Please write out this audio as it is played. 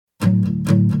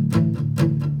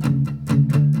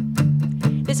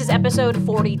episode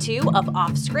 42 of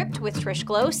Off Script with Trish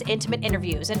Close, intimate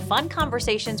interviews and fun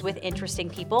conversations with interesting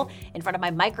people. In front of my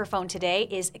microphone today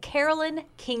is Carolyn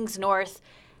Kingsnorth.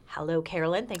 Hello,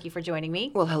 Carolyn. Thank you for joining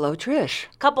me. Well, hello, Trish.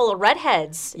 Couple of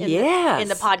redheads in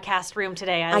the podcast room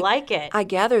today. I like it. I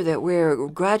gather that we're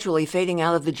gradually fading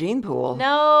out of the gene pool.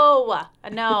 No,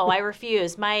 I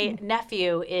refuse. My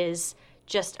nephew is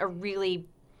just a really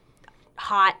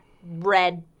hot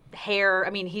red hair.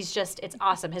 I mean, it's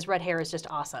awesome. His red hair is just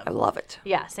awesome. I love it.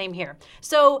 Yeah, same here.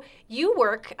 So you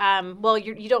work,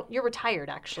 you're retired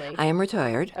actually. I am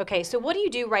retired. Okay, so what do you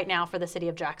do right now for the city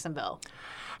of Jacksonville?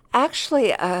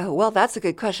 Actually, that's a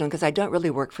good question because I don't really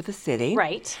work for the city.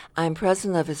 Right. I'm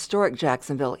president of Historic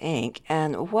Jacksonville, Inc.,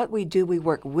 and what we do, we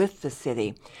work with the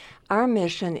city. Our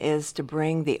mission is to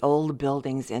bring the old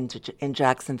buildings in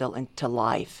Jacksonville into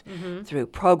life through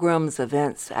programs,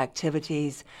 events,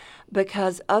 activities,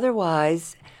 because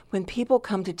otherwise, when people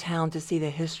come to town to see the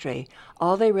history,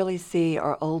 all they really see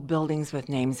are old buildings with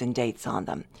names and dates on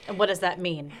them. And what does that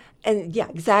mean? And yeah,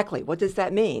 exactly. What does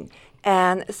that mean?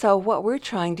 And so what we're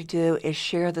trying to do is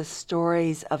share the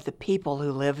stories of the people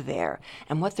who live there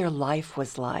and what their life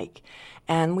was like.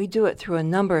 And we do it through a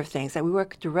number of things. We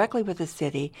work directly with the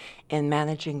city in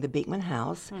managing the Beekman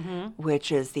House,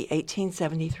 which is the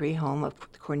 1873 home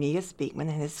of Cornelius Beekman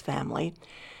and his family.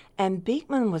 And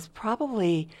Beekman was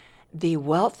probably the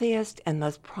wealthiest and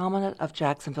most prominent of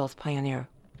Jacksonville's pioneers.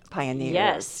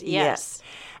 Yes.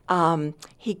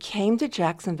 He came to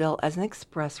Jacksonville as an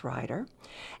express rider,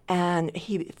 and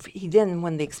he then,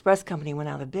 when the express company went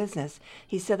out of business,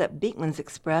 he set up Beekman's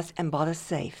Express and bought a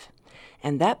safe.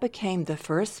 And that became the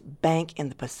first bank in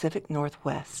the Pacific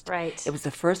Northwest. Right. It was the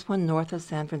first one north of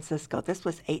San Francisco. This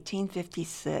was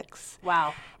 1856.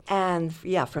 Wow. And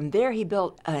yeah, from there he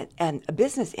built a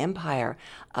business empire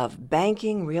of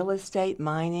banking, real estate,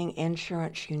 mining,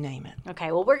 insurance, you name it.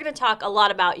 Okay, well, we're going to talk a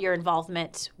lot about your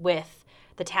involvement with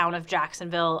the town of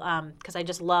Jacksonville because I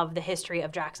just love the history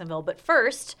of Jacksonville. But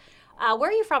first, where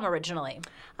are you from originally?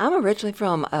 I'm originally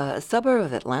from a suburb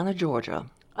of Atlanta, Georgia.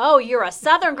 Oh, you're a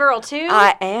Southern girl, too?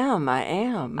 I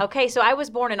am. Okay, so I was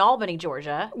born in Albany,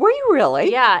 Georgia. Were you really?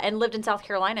 Yeah, and lived in South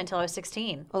Carolina until I was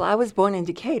 16. Well, I was born in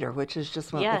Decatur, which is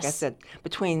just, like I Yes. said,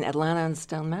 between Atlanta and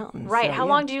Stone Mountain. Right. So, How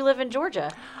long did you live in Georgia?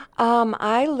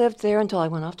 I lived there until I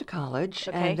went off to college,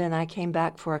 Okay. and then I came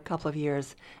back for a couple of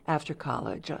years after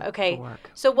college Okay. to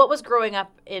work. So what was growing up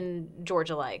in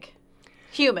Georgia like?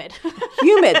 Humid.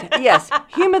 Humid, yes,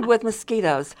 humid with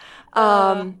mosquitoes.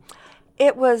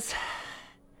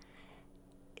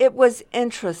 It was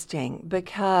interesting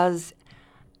because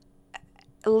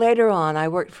later on I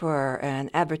worked for an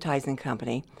advertising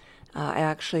company. I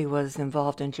actually was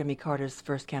involved in Jimmy Carter's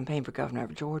first campaign for governor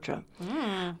of Georgia.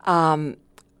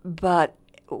 But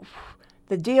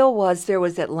the deal was there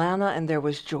was Atlanta and there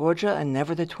was Georgia, and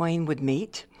never the twain would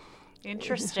meet.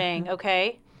 Interesting.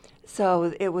 Okay.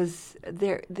 So it was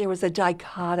there was a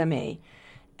dichotomy,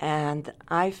 and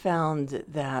I found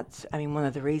that, one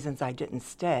of the reasons I didn't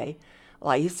stay, well,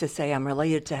 I used to say I'm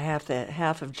related to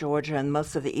half of Georgia and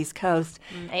most of the East Coast.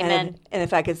 Amen. And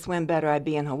if I could swim better, I'd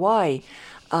be in Hawaii.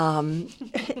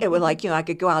 It was like, I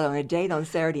could go out on a date on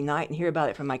Saturday night and hear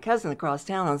about it from my cousin across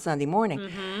town on Sunday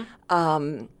morning.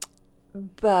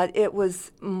 But it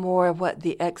was more what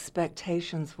the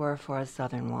expectations were for a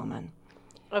Southern woman.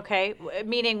 Okay.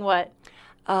 Meaning what?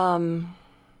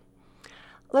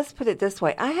 Let's put it this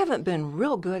way. I haven't been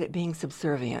real good at being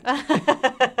subservient.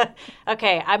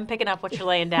 Okay, I'm picking up what you're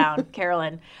laying down,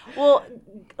 Carolyn. Well,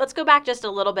 let's go back just a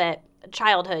little bit.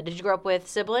 Childhood. Did you grow up with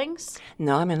siblings?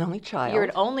 No, I'm an only child. You're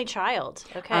an only child.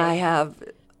 Okay.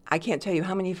 I can't tell you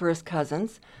how many first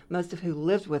cousins, most of who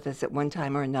lived with us at one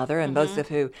time or another, and most of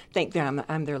who think that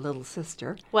I'm their little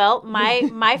sister. Well,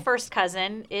 my first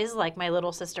cousin is like my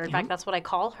little sister. In fact, that's what I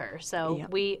call her. So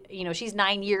she's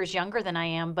 9 years younger than I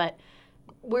am, but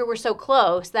we were so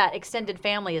close that extended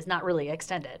family is not really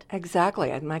extended.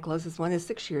 Exactly. My closest one is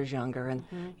 6 years younger, and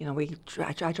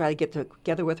I try to get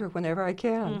together with her whenever I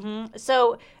can.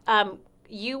 So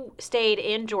you stayed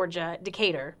in Georgia,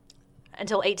 Decatur,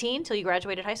 until 18, till you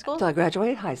graduated high school? So I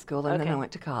graduated high school, and then Okay. I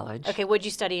went to college. Okay, what did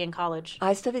you study in college?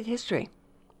 I studied history.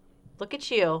 Look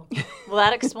at you. Well,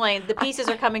 that explains. The pieces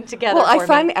are coming together Well,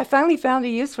 for me. I finally found a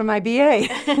use for my BA.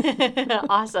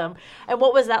 Awesome. And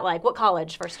what was that like? What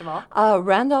college, first of all?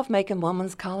 Randolph-Macon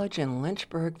Women's College in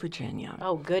Lynchburg, Virginia.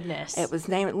 Oh, goodness. It was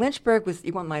named, Lynchburg was,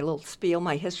 you want my little spiel,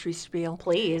 my history spiel?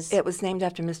 Please. It was named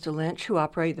after Mr. Lynch, who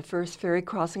operated the first ferry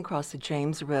crossing across the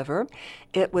James River.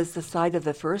 It was the site of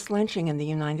the first lynching in the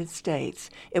United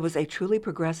States. It was a truly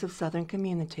progressive Southern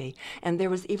community, and there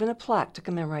was even a plaque to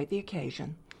commemorate the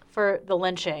occasion. For the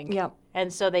lynching. Yep.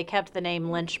 And so they kept the name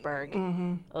Lynchburg.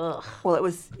 Mm-hmm. Ugh. Well, it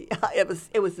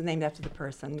was named after the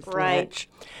person, Mr. Right. Lynch.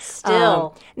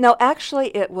 Still. No,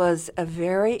 actually, it was a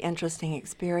very interesting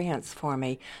experience for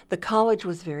me. The college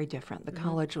was very different. The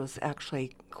college was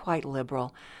actually quite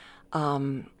liberal.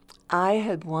 I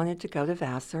had wanted to go to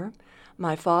Vassar.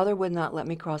 My father would not let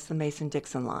me cross the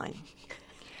Mason-Dixon line.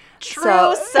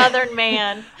 True Southern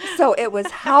man. So it was,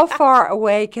 how far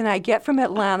away can I get from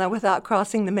Atlanta without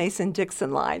crossing the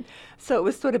Mason-Dixon line? So it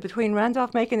was sort of between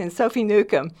Randolph-Macon and Sophie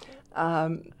Newcomb.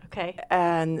 Okay.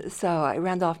 And so I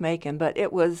Randolph-Macon, but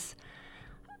it was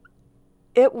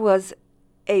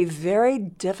a very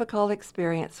difficult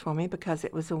experience for me because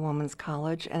it was a women's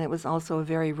college, and it was also a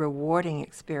very rewarding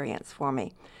experience for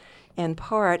me. In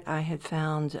part, I had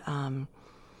found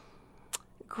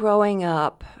growing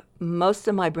up, most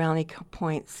of my brownie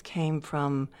points came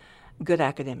from good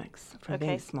academics, from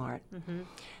being smart. Mm-hmm.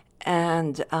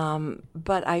 And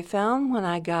but I found when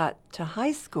I got to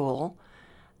high school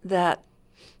that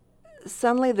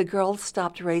suddenly the girls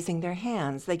stopped raising their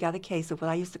hands. They got a case of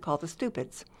what I used to call the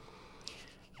stupids.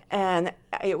 And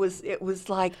it was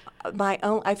like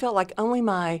I felt like only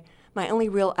my only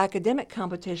real academic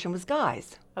competition was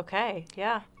guys. Okay,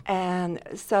 yeah. And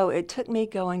so it took me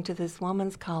going to this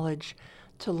women's college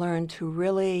to learn to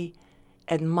really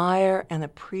admire and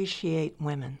appreciate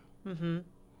women. Mm-hmm.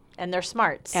 And their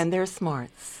smarts. And their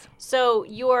smarts. So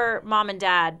your mom and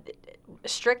dad,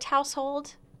 strict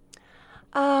household?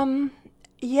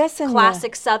 Yes and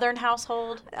Classic Southern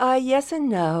household? Yes and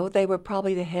no. They were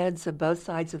probably the heads of both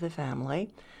sides of the family.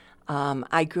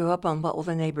 I grew up on What Will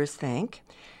the Neighbors Think?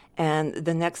 And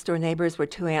the next door neighbors were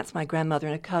two aunts, my grandmother,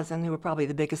 and a cousin, who were probably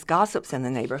the biggest gossips in the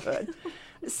neighborhood.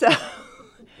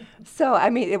 So I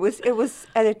mean, it was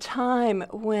at a time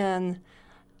when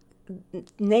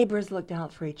neighbors looked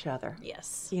out for each other.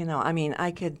 Yes. You know, I mean,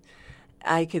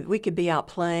 we could be out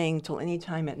playing till any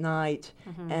time at night,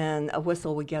 and a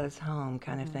whistle would get us home,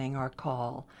 kind of thing, or a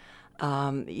call.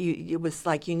 It was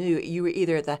like you knew you were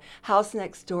either at the house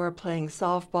next door playing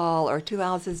softball, or 2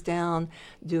 houses down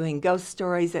doing ghost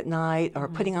stories at night, or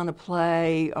putting on a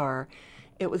play, or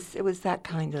it was that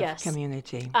kind of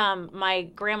community. My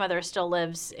grandmother still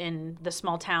lives in the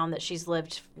small town that she's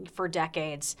lived for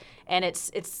decades, and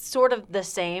it's sort of the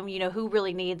same. You know, who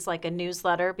really needs like a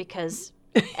newsletter, because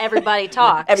everybody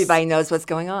talks. Everybody knows what's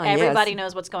going on. Everybody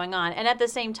knows what's going on. And at the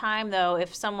same time, though,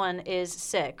 if someone is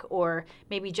sick or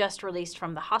maybe just released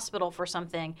from the hospital for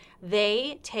something,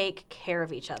 they take care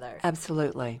of each other.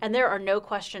 Absolutely. And there are no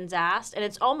questions asked. And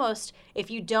it's almost, if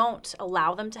you don't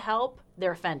allow them to help,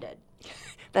 they're offended.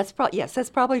 That's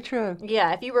probably true.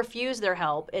 Yeah, if you refuse their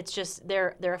help, it's just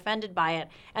they're offended by it.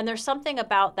 And there's something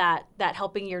about that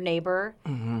helping your neighbor.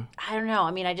 Mm-hmm. I don't know.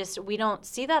 I mean, we don't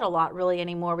see that a lot really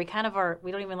anymore. We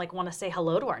don't even want to say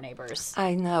hello to our neighbors.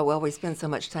 I know. Well, we spend so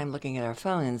much time looking at our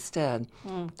phone instead.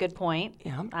 Good point.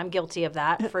 Yeah. I'm guilty of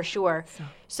that for sure.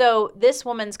 So this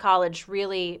woman's college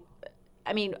really,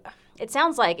 I mean, it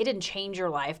sounds like it didn't change your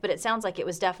life, but it sounds like it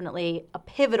was definitely a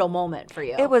pivotal moment for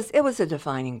you. It was a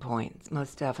defining point,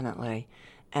 most definitely.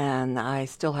 And I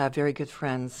still have very good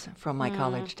friends from my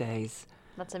college days.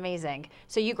 That's amazing.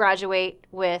 So you graduate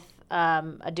with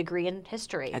a degree in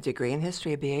history. A degree in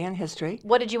history, a BA in history.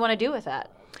 What did you want to do with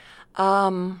that?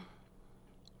 I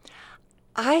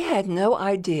had no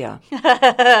idea.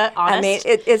 Honest? I mean,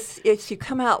 it's you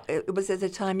come out. It was at the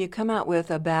time you come out with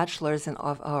a bachelor's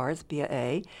of arts,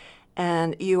 BA,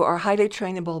 and you are highly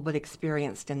trainable but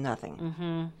experienced in nothing.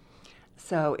 Mm-hmm.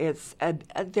 So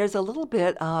there's a little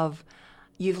bit of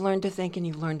you've learned to think and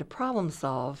you've learned to problem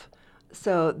solve.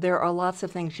 So there are lots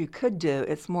of things you could do.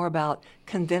 It's more about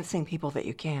convincing people that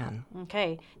you can.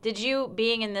 Okay.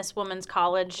 Being in this woman's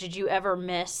college, did you ever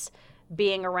miss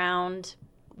being around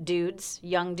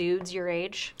young dudes your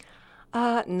age?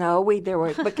 No, there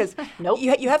were, because Nope.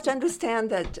 you have to understand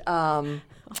that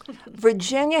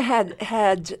Virginia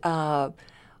had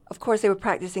of course, they were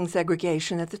practicing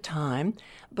segregation at the time,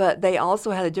 but they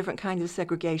also had a different kind of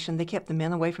segregation. They kept the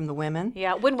men away from the women.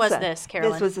 Yeah. When was this,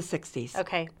 Carolyn? This was the 60s.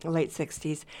 Okay. Late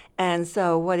 60s. And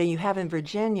so what you have in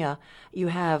Virginia, you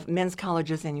have men's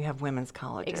colleges and you have women's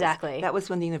colleges. Exactly. That was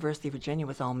when the University of Virginia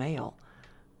was all male.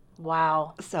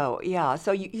 Wow. So, yeah,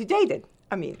 so you dated.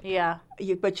 I mean, yeah.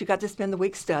 But you got to spend the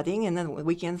week studying and then the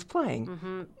weekends playing.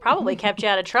 Mm-hmm. Probably kept you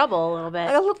out of trouble a little bit.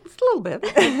 A little bit.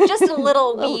 Just a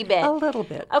little wee bit. A little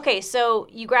bit. Okay, so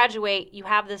you graduate, you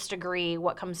have this degree.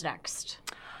 What comes next?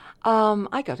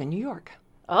 I go to New York.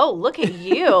 Oh, look at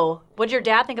you. What did your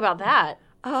dad think about that?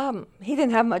 He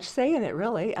didn't have much say in it,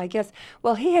 really, I guess.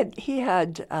 Well, he had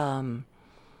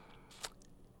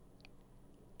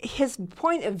his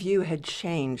point of view had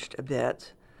changed a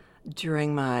bit.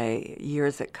 during my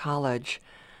years at college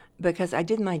because I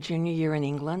did my junior year in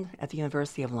England at the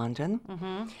University of London.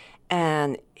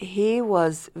 And he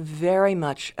was very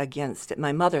much against it.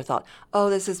 My mother thought, oh,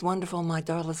 this is wonderful. My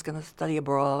daughter's going to study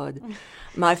abroad.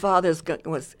 My father's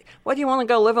was, what do you want to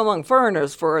go live among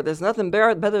foreigners for? There's nothing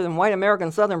better than white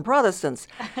American Southern Protestants.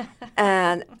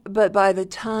 But by the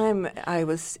time it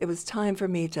was time for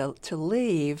me to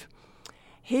leave,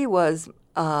 he was,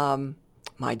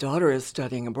 my daughter is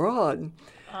studying abroad.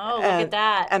 Oh, look at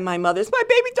that. And my mother's, my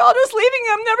baby daughter's leaving.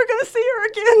 I'm never going to see her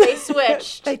again. They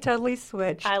switched. They totally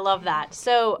switched. I love that.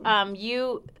 So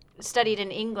you studied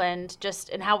in England,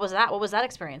 and how was that? What was that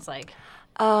experience like?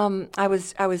 I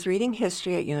was reading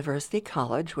history at University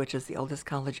College, which is the oldest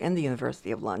college in the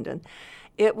University of London.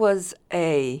 It was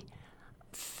a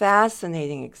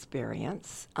fascinating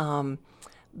experience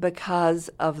because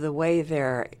of the way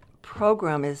their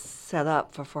program is set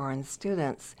up for foreign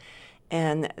students,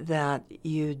 and that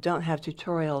you don't have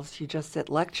tutorials, you just sit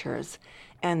lectures,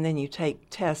 and then you take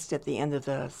tests at the end of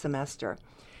the semester.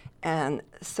 And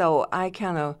so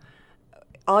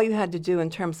all you had to do in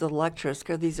terms of lectures,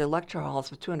 because these are lecture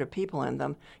halls with 200 people in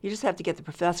them, you just have to get the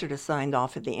professor to sign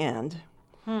off at the end.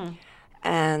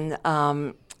 And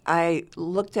I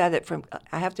looked at it from,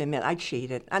 I have to admit, I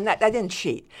cheated. I didn't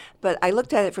cheat, but I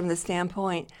looked at it from the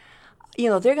standpoint,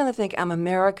 they're going to think I'm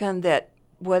American, that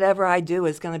whatever I do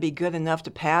is going to be good enough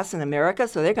to pass in America,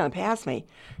 so they're going to pass me,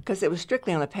 because it was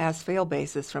strictly on a pass-fail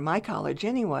basis from my college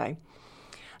anyway.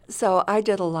 So I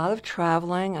did a lot of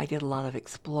traveling. I did a lot of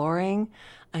exploring.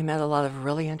 I met a lot of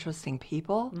really interesting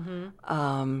people.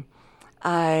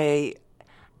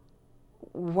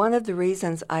 One of the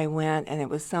reasons I went, and it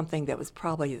was something that was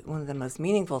probably one of the most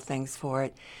meaningful things for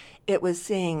it, it was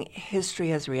seeing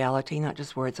history as reality, not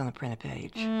just words on a printed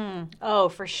page. Oh,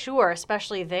 for sure,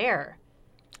 especially there.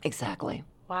 Exactly.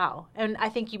 Wow. And I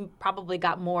think you probably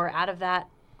got more out of that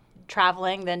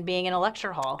traveling than being in a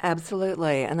lecture hall.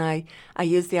 Absolutely. And I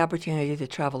used the opportunity to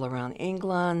travel around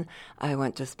England. I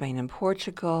went to Spain and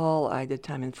Portugal. I did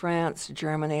time in France,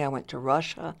 Germany. I went to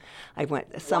Russia. I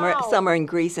went summer in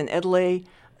Greece and Italy.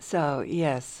 So,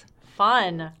 yes.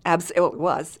 Fun. It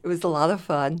was. It was a lot of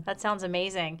fun. That sounds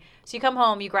amazing. So you come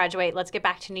home, you graduate. Let's get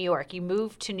back to New York. You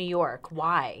moved to New York.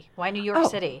 Why? Why New York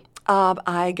City?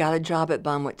 I got a job at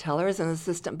Bonwit Teller as an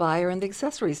assistant buyer in the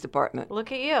accessories department.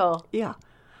 Look at you. Yeah.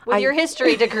 With your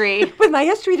history degree. With my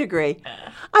history degree.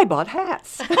 I bought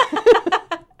hats.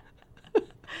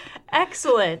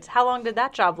 Excellent. How long did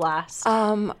that job last?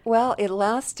 Well, it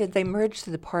lasted. They merged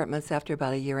the departments after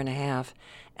about a year and a half,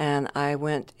 and I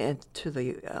went into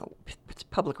the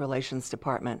public relations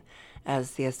department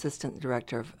as the assistant to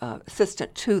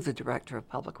the director of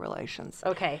public relations.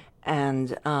 Okay.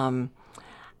 And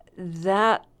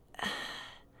that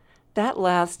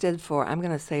lasted for, I'm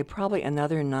going to say, probably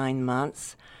another 9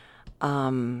 months.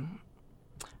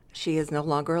 She is no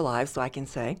longer alive, so I can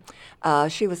say.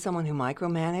 She was someone who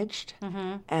micromanaged,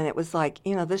 and it was like,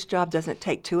 this job doesn't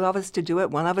take two of us to do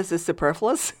it. One of us is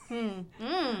superfluous.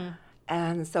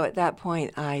 And so at that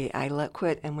point, I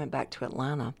quit and went back to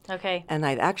Atlanta. Okay. And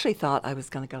I'd actually thought I was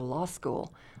going to go to law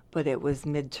school, but it was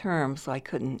midterm, so I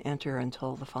couldn't enter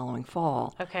until the following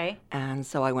fall. Okay. And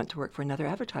so I went to work for another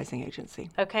advertising agency.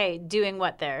 Okay. Doing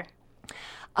what there?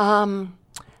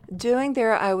 Doing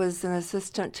there, I was an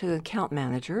assistant to account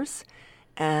managers.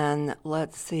 And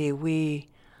let's see,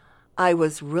 I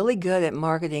was really good at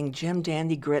marketing Jim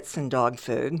Dandy grits and dog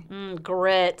food.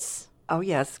 Grits. Oh,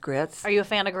 yes, grits. Are you a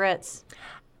fan of grits?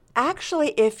 Actually,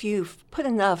 if you put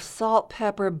enough salt,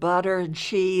 pepper, butter,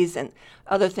 cheese, and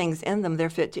other things in them, they're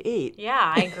fit to eat.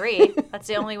 Yeah, I agree. That's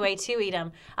the only way to eat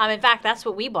them. In fact, that's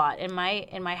what we bought in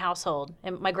my household.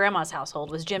 In my grandma's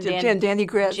household was Jim Dandy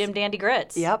grits. Jim Dandy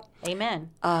grits. Yep.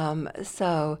 Amen.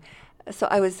 So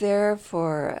I was there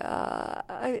for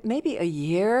maybe a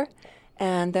year,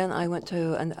 and then I went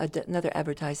to another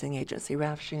advertising agency,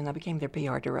 Ralph Schoen. I became their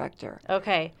PR director.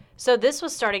 Okay. So this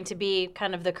was starting to be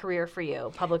kind of the career for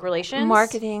you, public relations?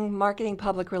 Marketing,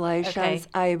 public relations.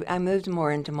 Okay. I moved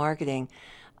more into marketing.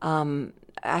 I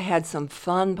had some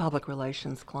fun public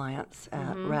relations clients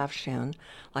at Ralph Schoen.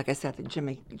 Like I said,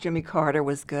 Jimmy Carter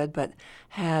was good, but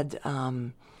had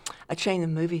a chain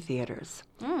of movie theaters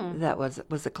that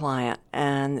was a client.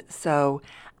 And so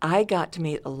I got to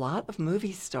meet a lot of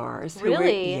movie stars.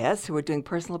 Really? Who were doing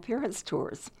personal appearance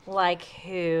tours. Like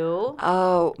who?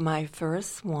 Oh, my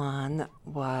first one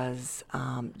was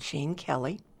Gene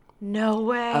Kelly. No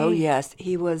way. Oh, yes.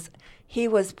 He was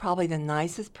probably the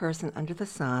nicest person under the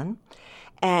sun,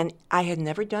 and I had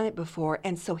never done it before,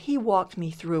 and so he walked me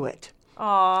through it.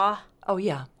 Aw. Oh,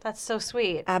 yeah. That's so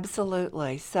sweet.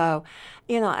 Absolutely. So,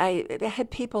 I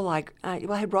had people like, I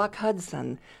had Rock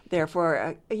Hudson there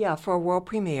for a world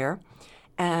premiere,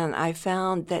 and I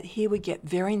found that he would get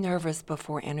very nervous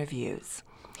before interviews.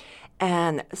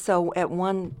 And so at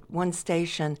one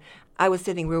station,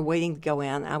 we were waiting to go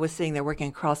in. I was sitting there working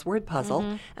a crossword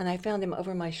puzzle, and I found him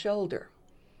over my shoulder.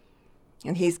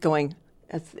 And he's going,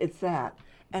 it's that.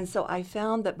 And so I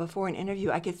found that before an interview,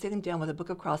 I could sit him down with a book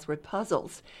of crossword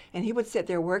puzzles, and he would sit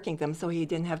there working them so he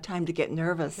didn't have time to get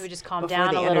nervous. He would just calm before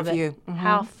down the a little interview. bit.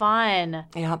 How fun.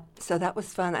 Yeah, so that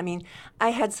was fun. I mean,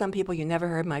 I had some people you never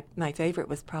heard. My favorite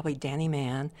was probably Danny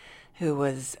Mann, who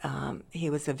was, he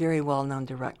was a very well-known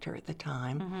director at the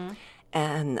time.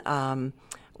 And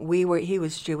he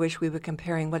was Jewish. We were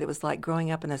comparing what it was like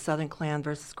growing up in a Southern clan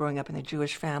versus growing up in a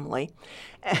Jewish family.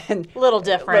 And Little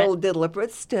different. Little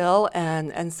deliberate still.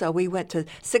 And so we went to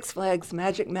Six Flags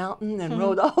Magic Mountain and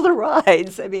rode all the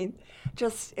rides. I mean,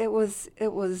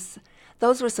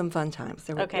 those were some fun times.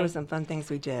 There were some fun things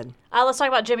we did. Let's talk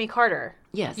about Jimmy Carter.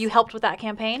 Yes. You helped with that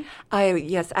campaign?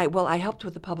 I helped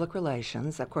with the public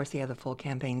relations. Of course, he had a full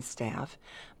campaign staff,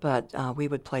 but we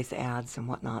would place ads and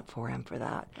whatnot for him for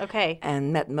that. Okay.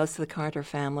 And met most of the Carter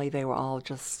family. They were all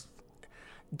just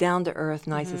down to earth,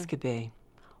 nice as could be.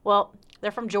 Well,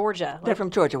 they're from Georgia. They're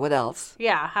from Georgia. What else?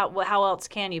 Yeah. How else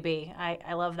can you be?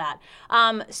 I love that.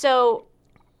 So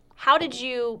how did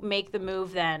you make the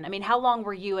move then? I mean, how long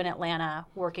were you in Atlanta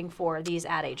working for these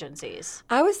ad agencies?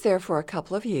 I was there for a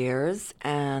couple of years,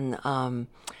 and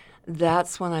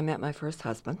that's when I met my first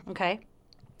husband. Okay.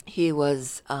 He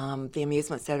was the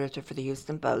amusements editor for the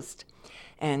Houston Post,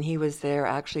 and he was there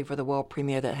actually for the world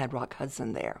premiere that had Rock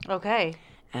Hudson there. Okay.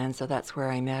 And so that's where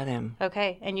I met him.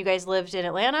 Okay. And you guys lived in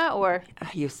Atlanta or?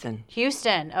 Houston.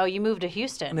 Houston. Oh, you moved to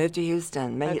Houston. I moved to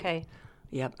Houston. Okay.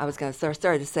 Yep. I was going to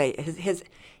start to say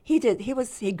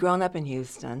he'd grown up in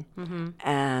Houston,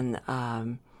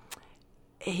 and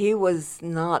he was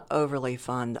not overly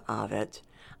fond of it.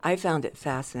 I found it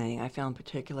fascinating. I found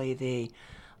particularly the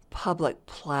public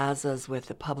plazas with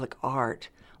the public art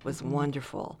was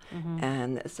wonderful,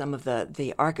 and some of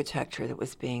the architecture that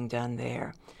was being done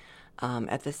there.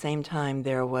 At the same time,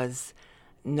 there was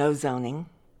no zoning,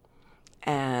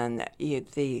 and you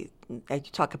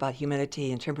talk about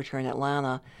humidity and temperature in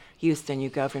Atlanta. Houston, you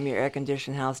go from your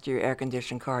air-conditioned house to your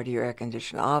air-conditioned car to your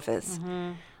air-conditioned office.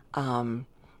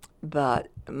 But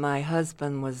my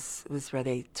husband was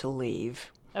ready to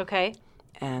leave. Okay.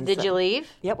 And Did you leave?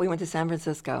 Yep, we went to San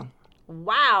Francisco.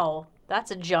 Wow, that's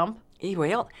a jump. He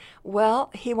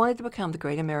wanted to become the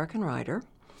great American writer.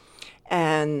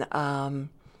 And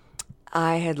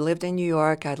I had lived in New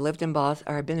York. I'd lived in Boston,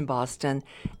 or I'd been in Boston,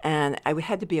 and I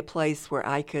had to be a place where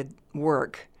I could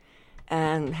work.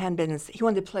 And he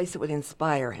wanted a place that would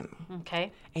inspire him.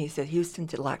 Okay. And he said Houston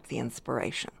lacked the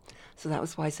inspiration. So that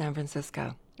was why San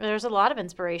Francisco. There's a lot of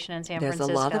inspiration in San Francisco.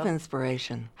 There's a lot of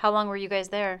inspiration. How long were you guys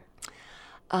there?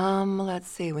 Let's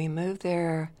see. We moved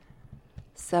there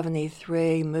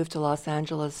 73, moved to Los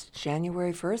Angeles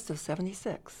January 1st of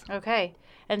 76. Okay.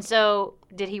 And so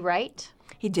did he write?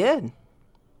 He did.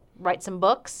 Write some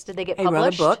books? Did they get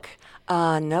published? He wrote a book.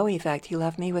 No, in fact, he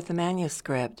left me with the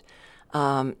manuscript.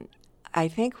 I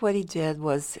think what he did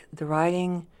was the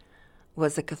writing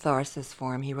was a catharsis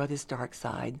for him. He wrote his dark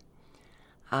side.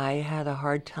 I had a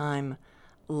hard time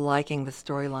liking the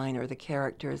storyline or the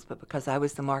characters, but because I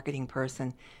was the marketing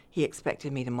person, he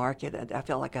expected me to market it. I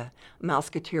felt like a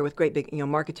marketeer with great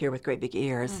big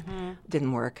ears.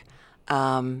 Didn't work.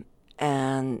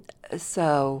 And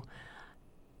so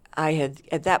I had,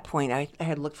 at that point, I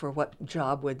had looked for what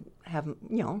job would have,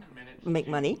 make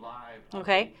money.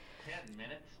 Okay. 10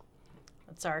 minutes.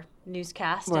 That's our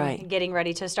newscast Right. and getting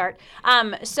ready to start.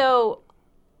 So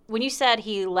when you said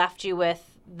he left you with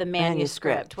the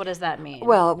manuscript, what does that mean?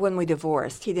 Well, when we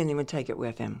divorced, he didn't even take it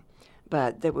with him.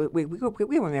 But we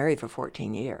were married for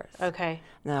 14 years. Okay.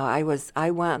 No, I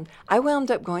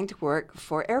wound up going to work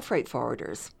for air freight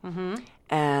forwarders.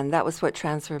 And that was what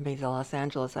transferred me to Los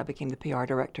Angeles. I became the PR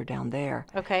director down there.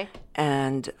 Okay.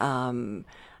 And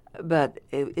but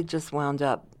it just wound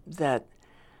up that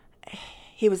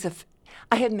he was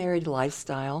I had married a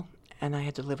lifestyle, and I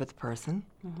had to live with the person.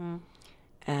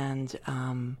 And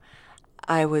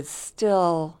I was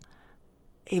still.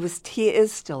 He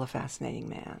is still a fascinating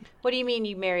man. What do you mean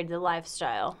you married the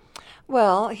lifestyle?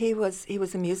 Well, he was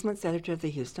amusements editor of the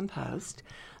Houston Post.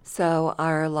 So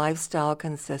our lifestyle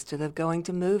consisted of going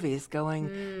to movies, going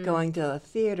to the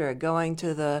theater, going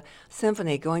to the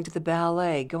symphony, going to the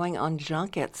ballet, going on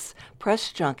junkets,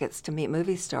 press junkets to meet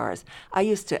movie stars. I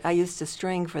used to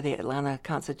string for the Atlanta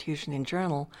Constitution and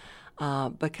Journal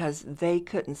because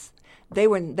they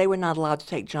were not allowed to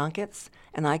take junkets,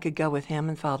 and I could go with him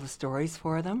and follow the stories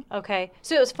for them. Okay.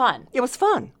 So it was fun. It was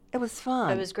fun. It was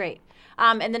fun. It was great.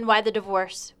 And then why the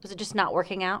divorce? Was it just not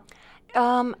working out?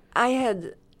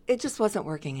 It just wasn't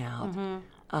working out.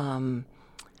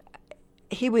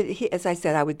 As I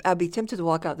said, I'd be tempted to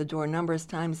walk out the door a number of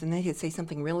times, and then he'd say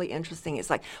something really interesting. It's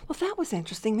like, well, that was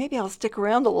interesting. Maybe I'll stick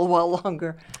around a little while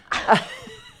longer.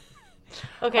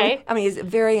 Okay. I mean, he's a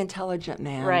very intelligent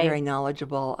man, Right. very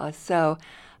knowledgeable.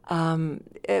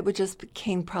 It just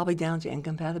came probably down to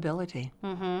incompatibility.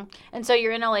 And so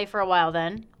you're in LA for a while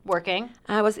then, working.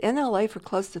 I was in LA for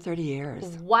close to 30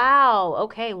 years. Wow.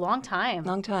 Okay. Long time.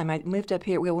 Long time. I moved up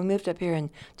here. Well, we moved up here in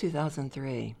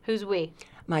 2003. Who's we?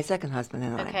 My second husband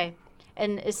and I. Okay.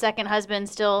 And is second husband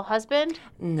still husband?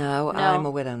 No, No. I'm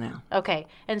a widow now. Okay.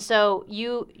 And so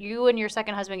you and your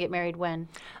second husband get married when?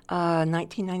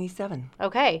 1997.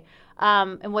 Okay.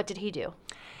 And what did he do?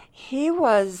 He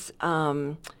was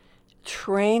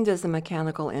trained as a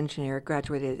mechanical engineer,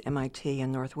 graduated at MIT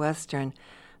and Northwestern,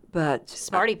 but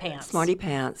Smarty pants. Smarty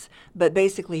pants. But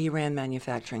basically, he ran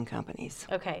manufacturing companies.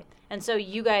 Okay. And so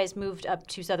you guys moved up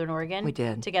to Southern Oregon? We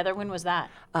did. Together? When was that?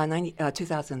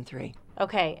 2003.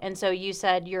 Okay. And so you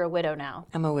said you're a widow now.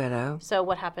 I'm a widow. So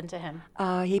what happened to him?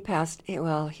 He passed.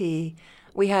 Well, we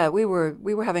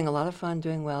were having a lot of fun,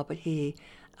 doing well, but he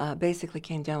basically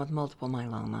came down with multiple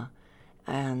myeloma,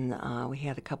 and we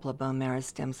had a couple of bone marrow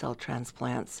stem cell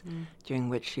transplants, during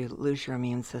which you lose your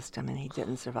immune system, and he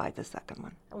didn't survive the second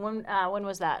one. When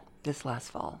was that? This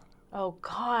last fall. Oh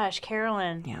gosh,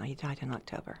 Carolyn. Yeah, he died in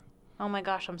October. Oh my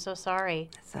gosh, I'm so sorry.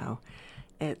 So,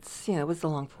 it was a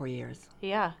long 4 years.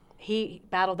 Yeah. He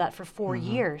battled that for 4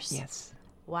 years. Yes.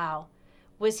 Wow.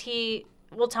 Was he,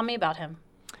 well, tell me about him.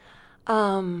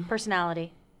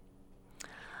 Personality.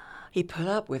 He put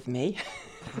up with me.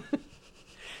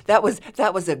 That was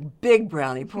a big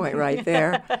brownie point right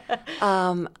there.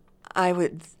 The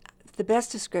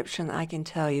best description I can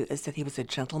tell you is that he was a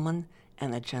gentleman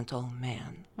and a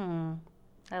gentleman.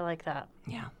 I like that.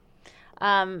 Yeah.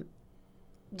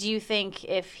 Do you think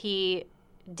if he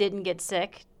didn't get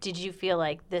sick, did you feel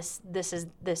like this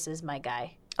is my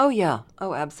guy? Oh yeah.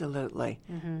 Oh, absolutely.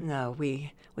 No,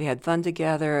 we had fun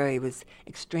together. He was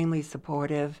extremely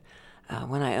supportive.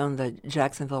 When I owned the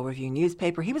Jacksonville Review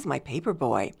newspaper, he was my paper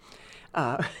boy.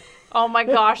 Oh my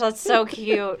gosh, that's so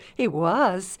cute. He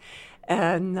was.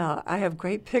 And I have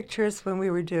great pictures when we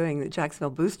were doing the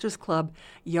Jacksonville Boosters Club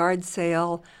yard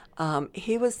sale.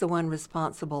 He was the one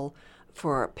responsible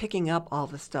for picking up all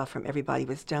the stuff from everybody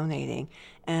was donating,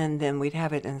 and then we'd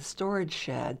have it in a storage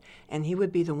shed, and he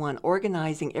would be the one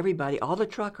organizing everybody, all the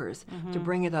truckers, to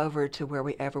bring it over to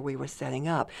wherever we were setting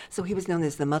up. So he was known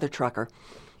as the mother trucker.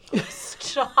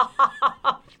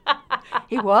 Stop.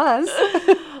 He was.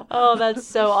 Oh, that's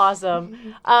so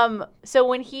awesome. So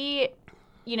when he,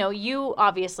 you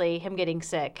obviously, him getting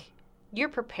sick, you're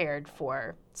prepared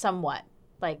for somewhat.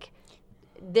 Like,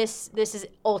 this is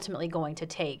ultimately going to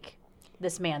take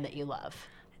this man that you love.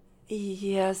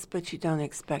 Yes, but you don't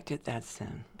expect it that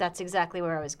soon. That's exactly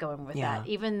where I was going with Yeah. that.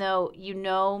 Even though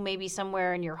maybe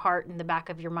somewhere in your heart, in the back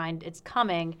of your mind, it's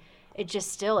coming, it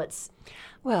just still, it's...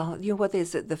 Well, what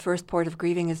is it? The first part of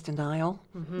grieving is denial.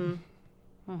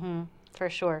 For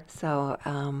sure. So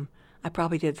I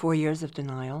probably did 4 years of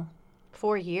denial.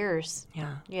 4 years.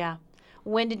 Yeah. Yeah.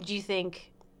 When did you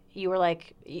think you were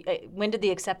like, when did the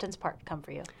acceptance part come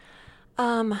for you?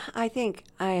 I think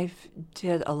I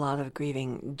did a lot of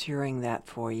grieving during that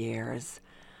 4 years.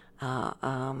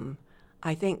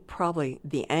 I think probably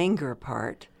the anger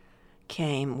part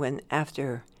came when,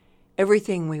 after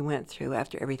everything we went through,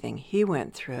 after everything he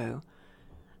went through,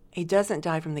 he doesn't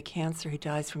die from the cancer, he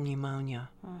dies from pneumonia.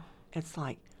 It's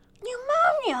like,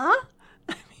 pneumonia?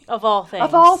 Of all things.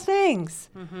 Of all things.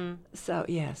 So,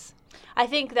 yes. I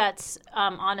think that's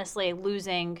honestly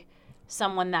losing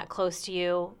someone that close to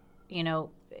you.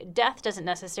 Death doesn't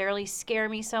necessarily scare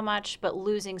me so much, but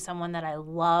losing someone that I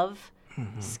love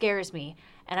scares me.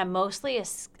 And I'm mostly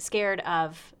scared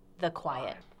of the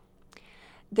quiet.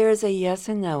 There's a yes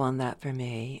and no on that for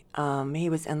me. He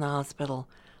was in the hospital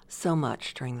so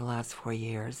much during the last 4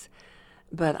 years.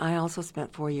 But I also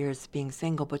spent 4 years being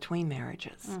single between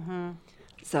marriages.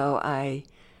 So I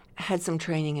had some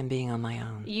training in being on my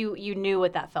own. You knew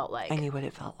what that felt like. I knew what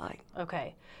it felt like.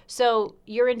 Okay. So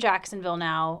you're in Jacksonville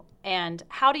now, and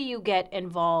how do you get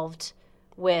involved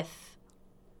with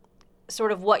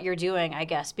sort of what you're doing, I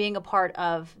guess, being a part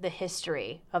of the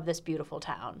history of this beautiful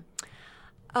town?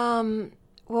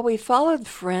 Well, we followed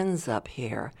friends up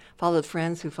here, followed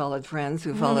friends who followed friends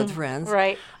who followed friends.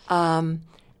 Right.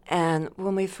 And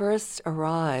when we first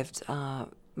arrived,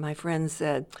 my friend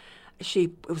said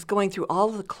she was going through all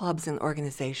of the clubs and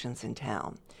organizations in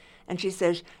town. And she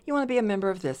says, you want to be a member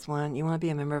of this one, you want to be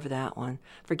a member of that one,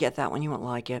 forget that one, you won't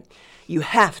like it. You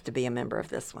have to be a member of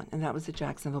this one. And that was the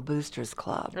Jacksonville Boosters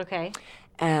Club. Okay.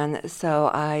 And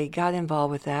so I got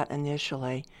involved with that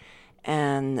initially,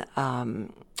 and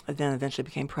then eventually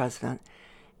became president.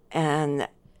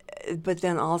 But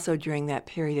then also during that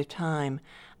period of time,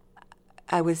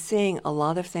 I was seeing a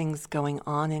lot of things going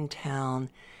on in town,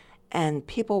 and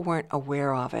people weren't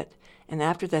aware of it. And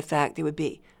after the fact, it would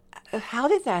be, how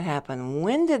did that happen?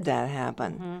 When did that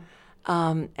happen?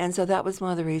 And so that was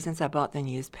one of the reasons I bought the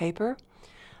newspaper,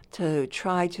 to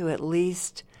try to at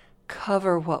least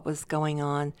cover what was going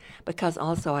on, because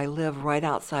also I live right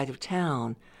outside of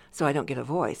town, so I don't get a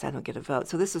voice, I don't get a vote.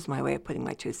 So this was my way of putting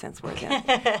my 2 cents worth in.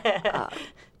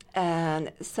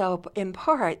 And so in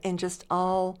part, in just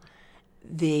all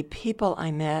the people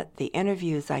I met, the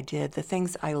interviews I did, the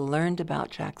things I learned about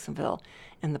Jacksonville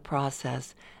in the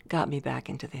process got me back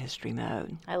into the history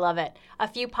mode. I love it. A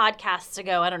few podcasts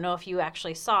ago, I don't know if you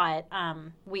actually saw it,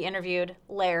 we interviewed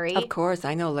Larry. Of course,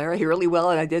 I know Larry really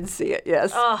well, and I did see it,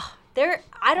 yes.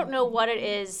 I don't know what it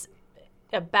is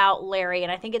about Larry,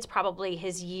 and I think it's probably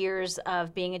his years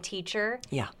of being a teacher.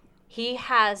 Yeah. He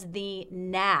has the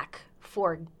knack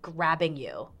for grabbing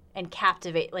you and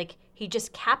he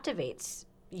just captivates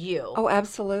you. Oh,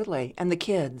 absolutely. And the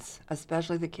kids,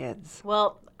 especially the kids.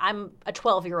 Well, I'm a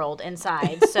 12-year-old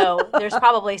inside, so there's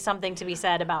probably something to be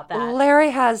said about that.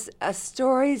 Larry has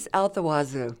stories out the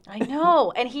wazoo. I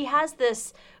know. And he has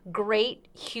this great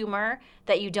humor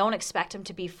that you don't expect him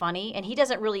to be funny. And he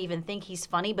doesn't really even think he's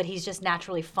funny, but he's just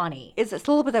naturally funny. It's a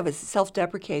little bit of a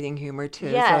self-deprecating humor, too.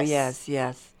 Yes. So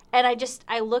yes. And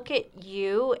I look at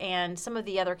you and some of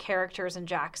the other characters in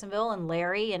Jacksonville and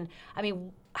Larry, and I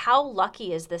mean, how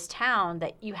lucky is this town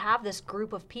that you have this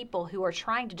group of people who are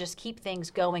trying to just keep things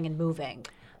going and moving?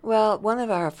 Well, one of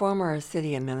our former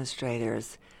city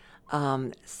administrators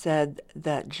said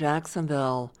that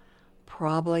Jacksonville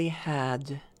probably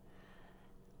had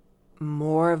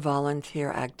more volunteer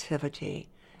activity,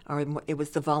 or it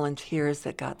was the volunteers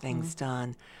that got things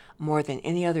done more than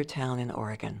any other town in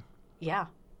Oregon. Yeah.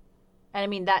 And I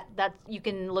mean, that you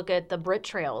can look at the Brit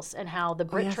Trails and how the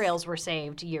Brit Trails were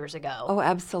saved years ago. Oh,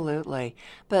 absolutely.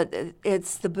 But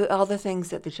it's all the things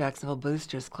that the Jacksonville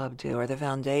Boosters Club do, or the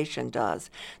foundation does,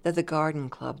 that the Garden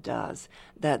Club does,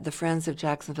 that the Friends of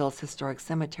Jacksonville's Historic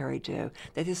Cemetery do,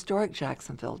 that Historic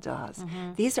Jacksonville does.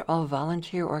 These are all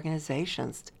volunteer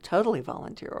organizations, totally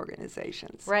volunteer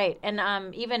organizations. Right.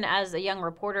 And even as a young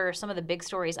reporter, some of the big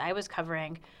stories I was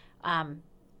covering,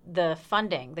 the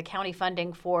county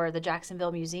funding for the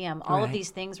Jacksonville Museum, all of these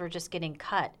things were just getting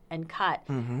cut, and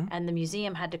the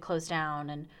museum had to close down,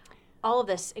 and all of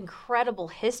this incredible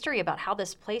history about how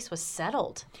this place was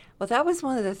settled. Well, that was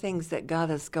one of the things that got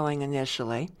us going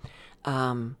initially,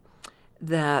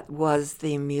 that was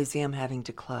the museum having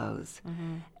to close.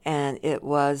 And it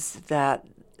was that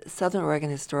Southern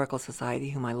Oregon Historical Society,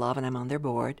 whom I love and I'm on their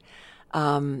board,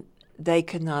 they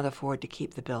could not afford to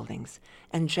keep the buildings,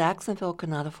 and Jacksonville could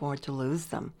not afford to lose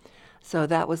them. So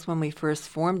that was when we first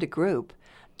formed a group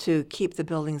to keep the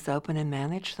buildings open and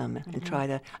manage them and try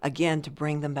to, again, to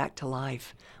bring them back to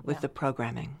life with the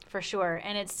programming. For sure.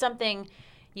 And it's something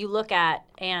you look at,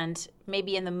 and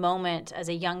maybe in the moment as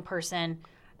a young person,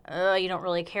 you don't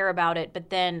really care about it. But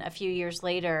then a few years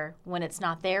later, when it's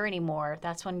not there anymore,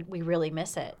 that's when we really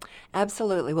miss it.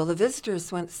 Absolutely. Well, the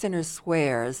Visitors Center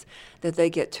swears that they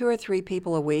get 2 or 3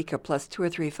 people a week, or plus 2 or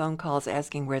 3 phone calls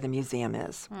asking where the museum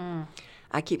is.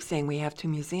 I keep saying we have 2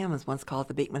 museums. One's called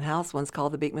the Beekman House, one's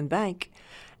called the Beekman Bank,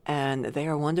 and they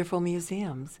are wonderful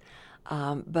museums.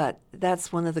 But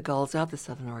that's one of the goals of the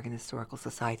Southern Oregon Historical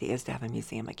Society, is to have a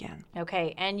museum again.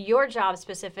 Okay, and your job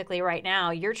specifically right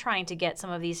now, you're trying to get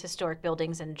some of these historic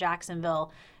buildings in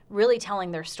Jacksonville really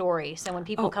telling their story. So when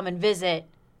people come and visit,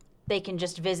 they can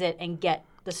just visit and get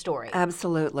the story.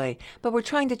 Absolutely. But we're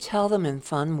trying to tell them in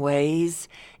fun ways,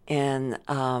 in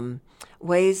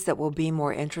ways that will be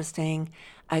more interesting.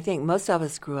 I think most of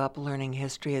us grew up learning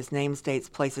history as names, dates,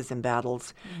 places, and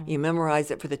battles. You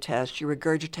memorize it for the test, you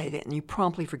regurgitate it, and you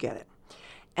promptly forget it.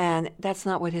 And that's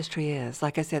not what history is.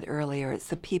 Like I said earlier, it's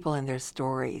the people and their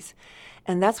stories.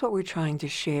 And that's what we're trying to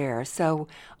share. So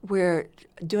we're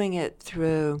doing it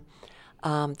through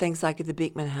things like at the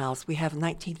Beekman House. We have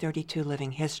 1932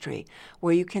 Living History,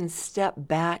 where you can step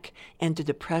back into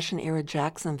Depression-era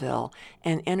Jacksonville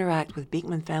and interact with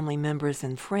Beekman family members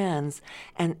and friends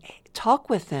and talk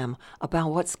with them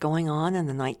about what's going on in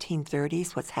the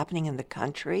 1930s, what's happening in the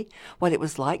country, what it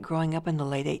was like growing up in the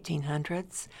late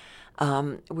 1800s.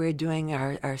 We're doing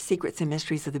our Secrets and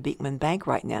Mysteries of the Beekman Bank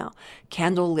right now.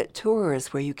 Candlelit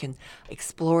tours where you can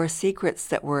explore secrets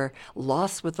that were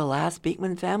lost with the last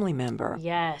Beekman family member.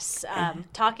 Yes.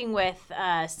 Talking with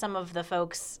some of the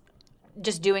folks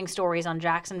just doing stories on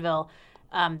Jacksonville,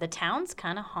 the town's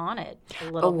kind of haunted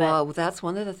a little bit. Well, that's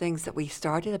one of the things that we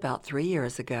started about 3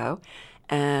 years ago.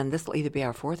 And this will either be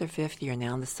our 4th or 5th year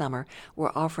now in the summer.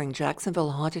 We're offering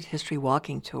Jacksonville Haunted History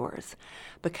walking tours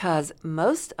because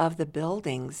most of the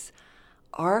buildings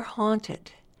are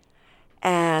haunted.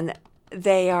 And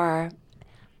they are,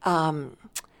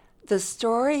 the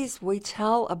stories we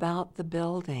tell about the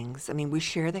buildings, I mean, we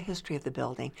share the history of the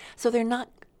building. So they're not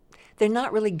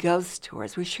really ghost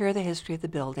tours. We share the history of the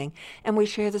building, and we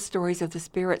share the stories of the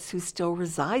spirits who still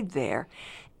reside there.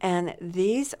 And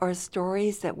these are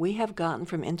stories that we have gotten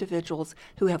from individuals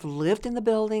who have lived in the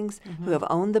buildings, who have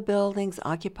owned the buildings,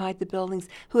 occupied the buildings,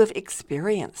 who have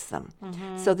experienced them.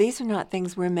 So these are not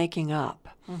things we're making up.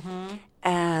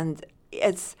 And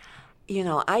it's,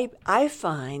 I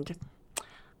find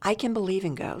I can believe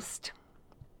in ghosts.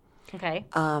 Okay.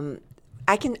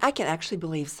 I can actually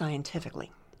believe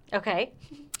scientifically. Okay.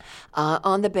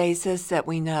 On the basis that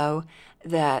we know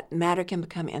that matter can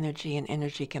become energy and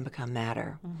energy can become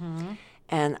matter.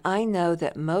 And I know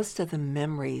that most of the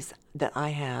memories that I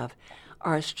have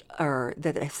are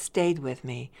that have stayed with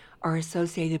me are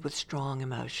associated with strong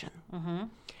emotion.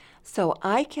 So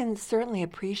I can certainly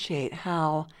appreciate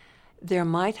how there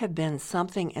might have been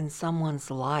something in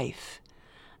someone's life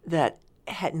that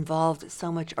had involved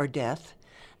so much, or death,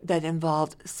 that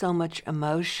involved so much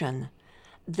emotion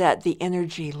that the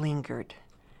energy lingered.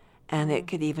 And it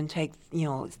could even take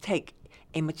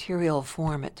a material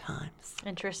form at times.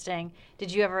 Interesting.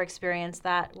 Did you ever experience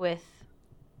that with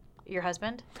your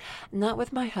husband? Not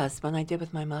with my husband. I did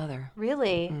with my mother.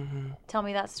 Really? Tell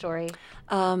me that story.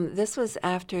 This was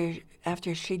after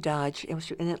she died. It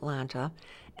was in Atlanta,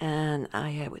 and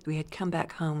we had come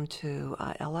back home to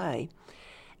L.A.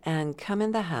 and come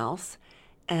in the house,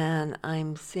 and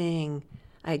I'm seeing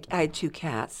I had 2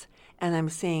 cats. And I'm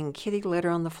seeing kitty litter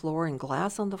on the floor and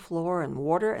glass on the floor and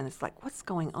water, and it's like, what's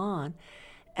going on?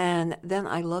 And then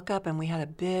I look up, and we had a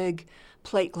big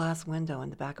plate glass window in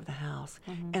the back of the house,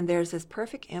 and there's this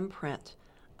perfect imprint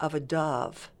of a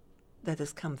dove that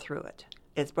has come through it.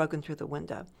 It's broken through the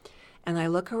window. And I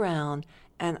look around,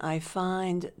 and I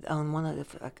find on one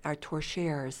of our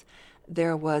torchères,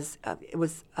 it was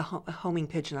a homing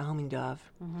pigeon, a homing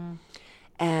dove.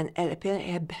 And it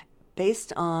had,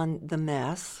 based on the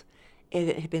mess,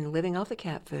 it had been living off the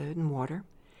cat food and water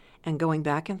and going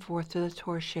back and forth to the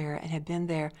torchère and had been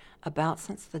there about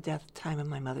since the death time of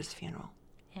my mother's funeral.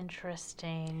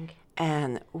 Interesting.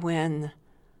 And when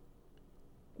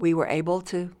we were able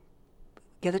to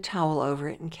get a towel over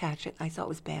it and catch it, I saw it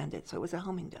was banded, so it was a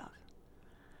homing dove.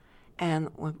 And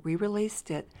when we released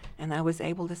it, and I was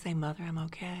able to say, Mother, I'm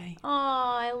okay. Oh,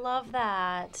 I love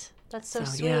that. That's so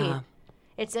sweet. Yeah.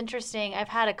 It's interesting. I've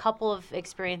had a couple of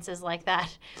experiences like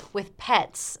that with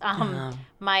pets.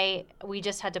 We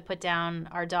just had to put down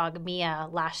our dog Mia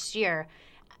last year.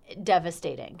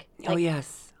 Devastating. Oh,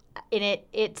 yes. And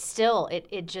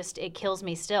it kills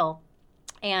me still.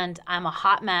 And I'm a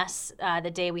hot mess. The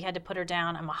day we had to put her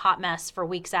down, I'm a hot mess for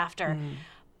weeks after.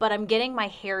 But I'm getting my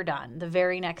hair done the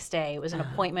very next day. It was an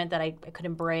appointment that I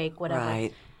couldn't break, whatever.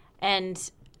 Right.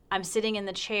 And I'm sitting in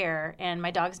the chair, and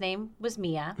my dog's name was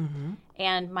Mia.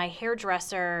 And my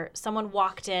hairdresser, someone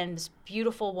walked in, this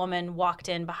beautiful woman walked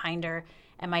in behind her,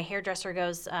 and my hairdresser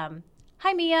goes,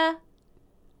 hi, Mia.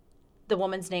 The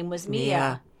woman's name was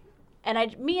Mia.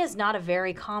 And Mia's not a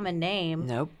very common name.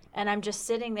 Nope. And I'm just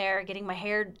sitting there getting my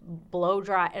hair blow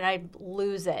dry, and I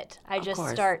lose it. I just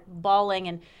start bawling,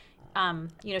 and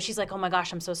she's like, oh my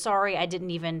gosh, I'm so sorry. I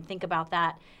didn't even think about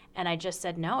that. And I just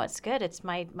said, no, it's good. It's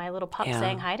my little pup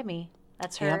saying hi to me.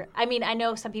 That's her. Yep. I mean, I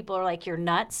know some people are like, you're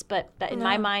nuts, but in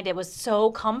my mind, it was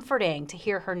so comforting to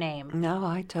hear her name. No,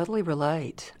 I totally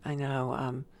relate. I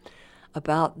know.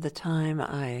 About the time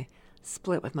I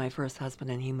split with my first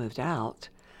husband and he moved out,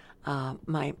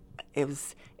 it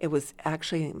was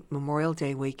actually Memorial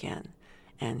Day weekend.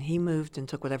 And he moved and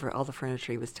took all the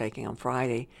furniture he was taking on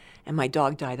Friday, and my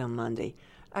dog died on Monday.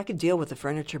 I could deal with the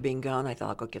furniture being gone. I thought,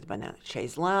 I'll go get the Banana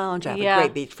Chaise Lounge. I have a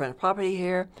great beachfront property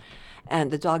here. And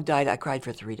the dog died. I cried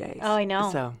for 3 days. Oh, I know.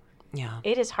 So, yeah.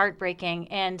 It is heartbreaking.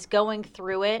 And going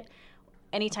through it,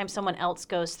 anytime someone else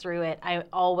goes through it, I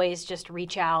always just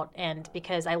reach out, and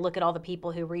because I look at all the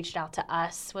people who reached out to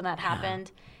us when that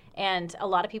happened. And a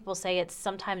lot of people say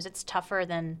sometimes it's tougher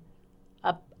than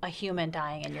a human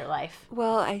dying in your life.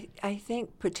 Well, I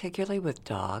think particularly with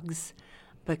dogs,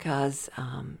 because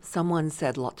someone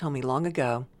told me long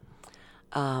ago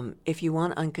If you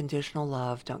want unconditional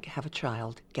love, don't have a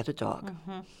child, get a dog.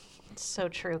 It's so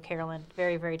true, Carolyn.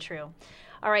 Very, very true.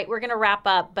 All right, we're going to wrap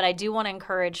up, but I do want to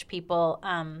encourage people.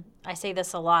 I say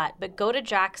this a lot, but go to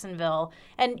Jacksonville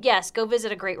and yes, go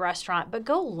visit a great restaurant, but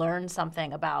go learn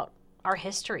something about our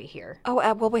history here.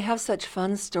 Oh, well, we have such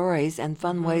fun stories and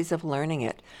fun ways of learning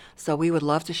it. So we would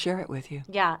love to share it with you.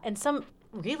 Yeah, and some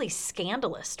really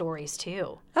scandalous stories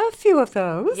too. A few of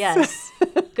those. Yes,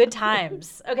 good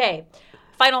times. Okay,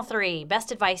 final three,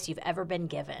 best advice you've ever been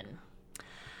given.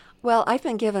 Well, I've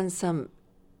been given some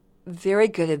very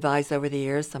good advice over the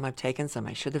years. Some I've taken, some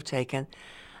I should have taken.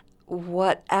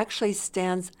 What actually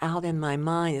stands out in my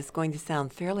mind is going to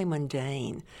sound fairly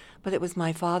mundane, but it was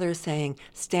my father saying,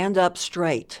 stand up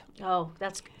straight. Oh,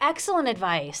 that's excellent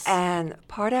advice. And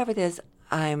part of it is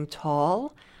I'm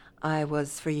tall. I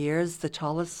was, for years, the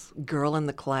tallest girl in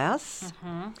the class.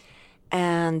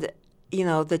 And, you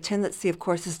know, the tendency, of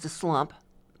course, is to slump,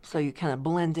 so you kind of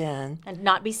blend in. And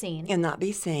not be seen. And not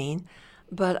be seen.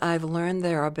 But I've learned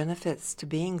there are benefits to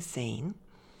being seen,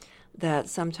 that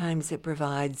sometimes it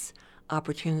provides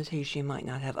opportunities you might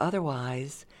not have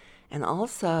otherwise, and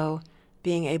also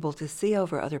being able to see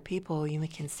over other people, you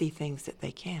can see things that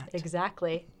they can't.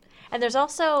 Exactly. And there's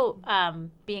also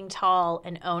being tall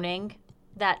and owning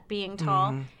that being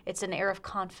tall. It's an air of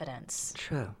confidence.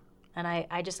 True. And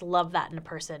I just love that in a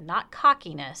person. Not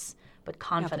cockiness, but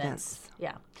confidence.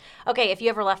 Yeah. Okay, if you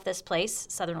ever left this place,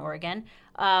 Southern Oregon,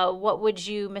 what would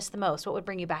you miss the most? What would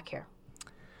bring you back here?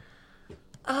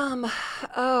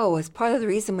 It's part of the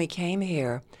reason we came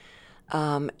here,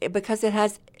 because it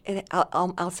has.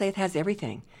 I'll say it has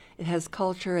everything. It has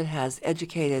culture. It has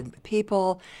educated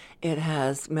people. It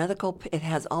has medical. It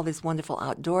has all these wonderful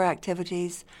outdoor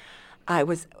activities.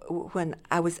 When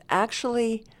I was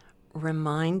actually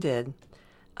reminded.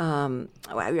 I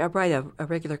write a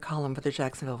regular column for the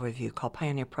Jacksonville Review called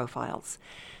Pioneer Profiles,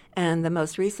 and the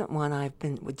most recent one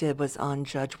did was on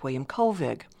Judge William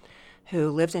Colvig, who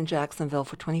lived in Jacksonville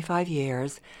for 25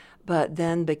 years, but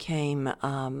then became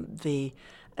the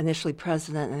initially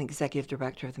president and executive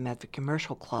director of the Medford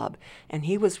Commercial Club, and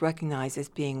he was recognized as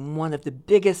being one of the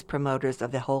biggest promoters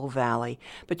of the whole valley,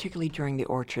 particularly during the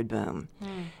orchard boom.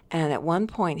 And at one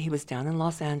point, he was down in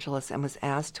Los Angeles and was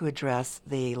asked to address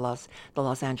the Los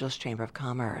Angeles Chamber of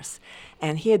Commerce,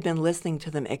 and he had been listening to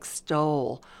them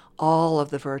extol all of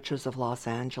the virtues of Los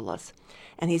Angeles.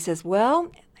 And he says,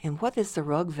 well, and what is the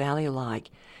Rogue Valley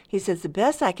like? He says, the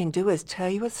best I can do is tell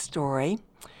you a story.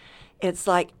 It's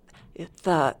like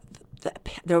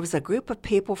there was a group of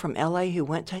people from L.A. who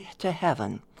went to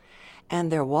heaven,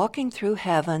 and they're walking through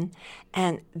heaven,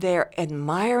 and they're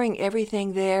admiring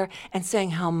everything there and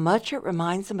saying how much it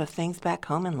reminds them of things back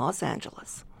home in Los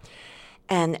Angeles.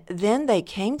 And then they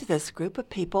came to this group of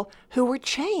people who were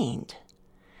chained,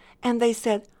 and they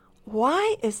said,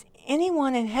 why is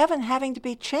anyone in heaven having to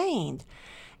be chained?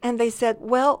 And they said,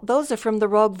 well, those are from the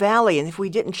Rogue Valley, and if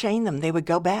we didn't chain them, they would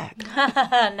go back.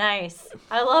 Nice.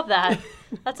 I love that.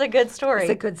 That's a good story. It's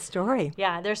a good story.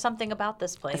 Yeah, there's something about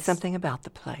this place. Something about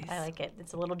the place. I like it.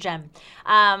 It's a little gem.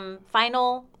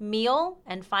 Final meal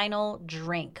and final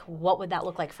drink. What would that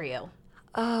look like for you?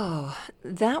 Oh,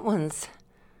 that one's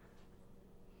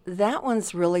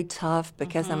really tough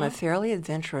because I'm a fairly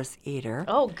adventurous eater.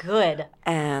 Oh, good.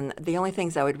 And the only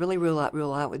things I would really rule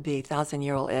out would be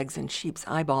 1,000-year-old eggs and sheep's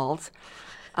eyeballs.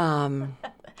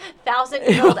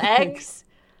 1,000-year-old eggs?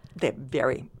 They're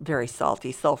very, very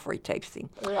salty, sulfury, tasty.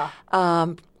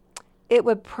 Ugh. It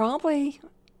would probably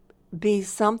be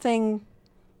something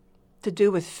to do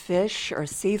with fish or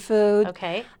seafood.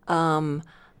 Okay.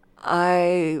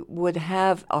 I would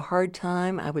have a hard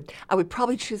time. I would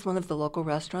probably choose one of the local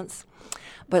restaurants,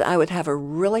 but I would have a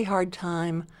really hard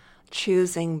time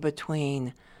choosing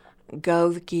between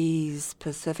Gogi's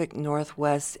Pacific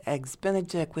Northwest Eggs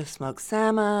Benedict with smoked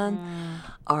salmon,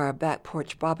 or Back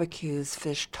Porch Barbecue's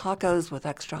fish tacos with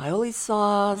extra aioli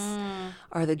sauce,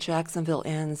 or the Jacksonville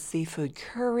Inn seafood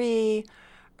curry,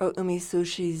 or Umi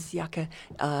Sushi's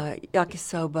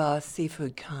yakisoba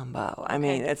seafood combo. I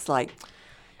mean, it's like...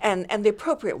 And the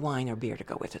appropriate wine or beer to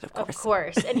go with it, of course. Of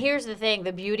course. And here's the thing.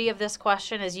 The beauty of this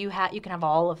question is you can have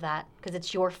all of that because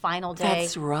it's your final day.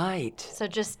 That's right. So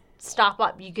just stop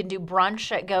up. You can do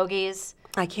brunch at Gogi's.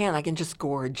 I can just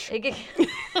gorge. Be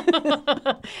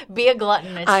a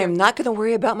glutton. I'm not going to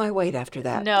worry about my weight after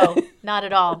that. No, not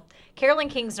at all. Carolyn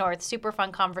Kingsnorth, super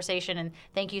fun conversation, and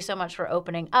thank you so much for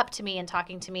opening up to me and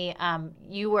talking to me.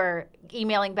 You were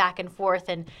emailing back and forth,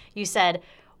 and you said,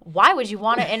 Why would you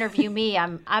want to interview me?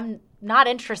 I'm not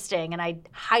interesting, and I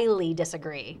highly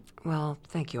disagree. Well,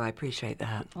 thank you. I appreciate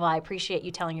that. Well, I appreciate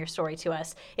you telling your story to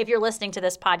us. If you're listening to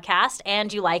this podcast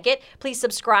and you like it, please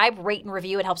subscribe, rate, and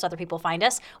review. It helps other people find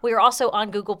us. We are also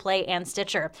on Google Play and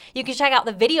Stitcher. You can check out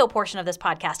the video portion of this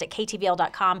podcast at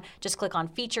ktvl.com. Just click on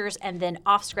features and then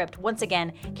off script. Once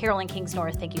again, Carolyn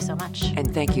Kingsnorth, thank you so much.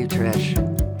 And thank you,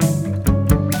 Trish.